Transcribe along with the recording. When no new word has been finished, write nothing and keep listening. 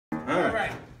All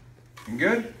right. You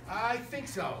good? I think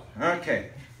so. Okay.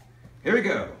 Here we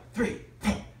go. 3,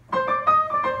 4.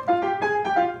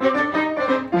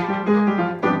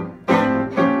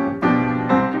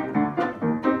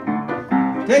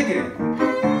 Take it in.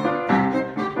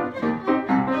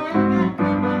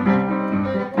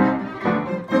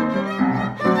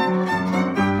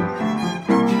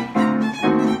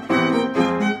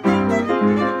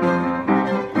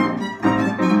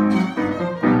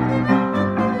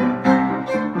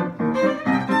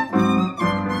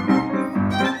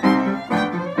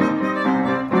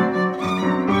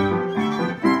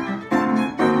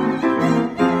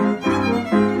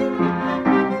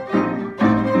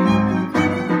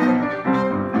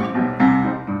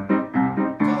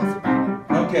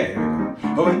 Okay,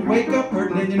 oh, when you wake up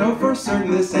hurting and you know for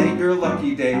certain this ain't your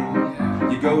lucky day.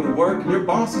 You go to work and your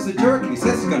boss is a jerk and he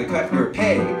says he's gonna cut your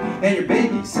pay. And your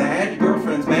baby's sad, your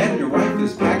girlfriend's mad, and your wife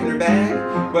is packing her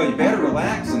bag. Well, you better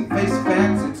relax and face the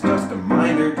facts, it's just a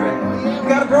minor drag. You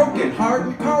got a broken heart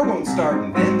and your car won't start,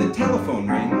 and then the telephone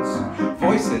rings.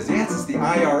 Voice says, yes, it's the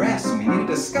IRS and we need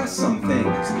to discuss some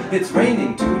things. It's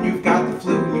raining too and you've got the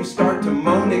flu and you start to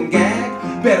moan and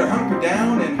gag. Better hunker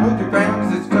down and hold your ground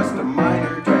because it's just a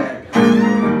minor drag.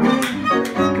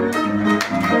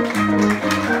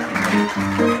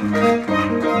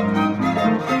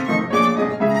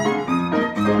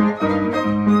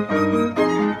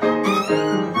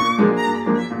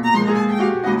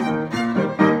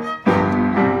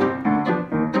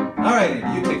 All right,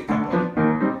 Andy, you take a couple.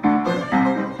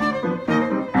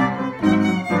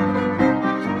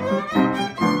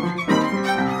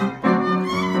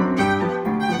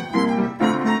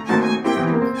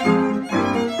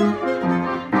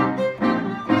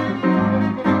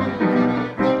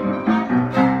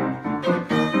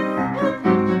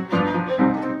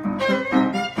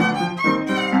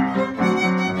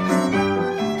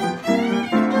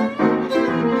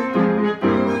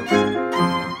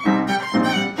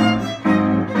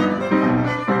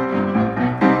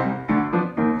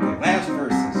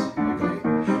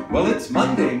 Well, it's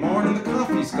Monday morning, the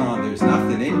coffee's gone, there's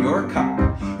nothing in your cup.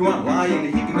 You want to lie in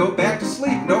the heap and go back to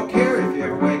sleep, don't care if you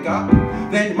ever wake up.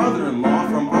 Then your mother-in-law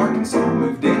from Arkansas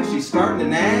moved in, she's starting to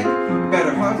nag.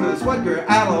 Better hug this what you're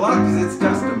out of luck, 'cause it's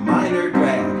just a minor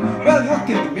drag. Well, you look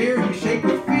in the mirror, you shake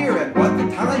with fear at what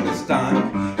the time has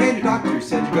done. And your doctor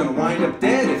said you're gonna wind up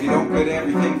dead if you don't get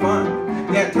everything fun.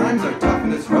 Yeah, times are tough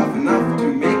and it's rough enough to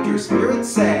make your spirits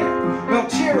sad. Well,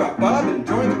 cheer up, bub, and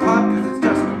join the club, 'cause it's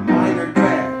just a minor drag.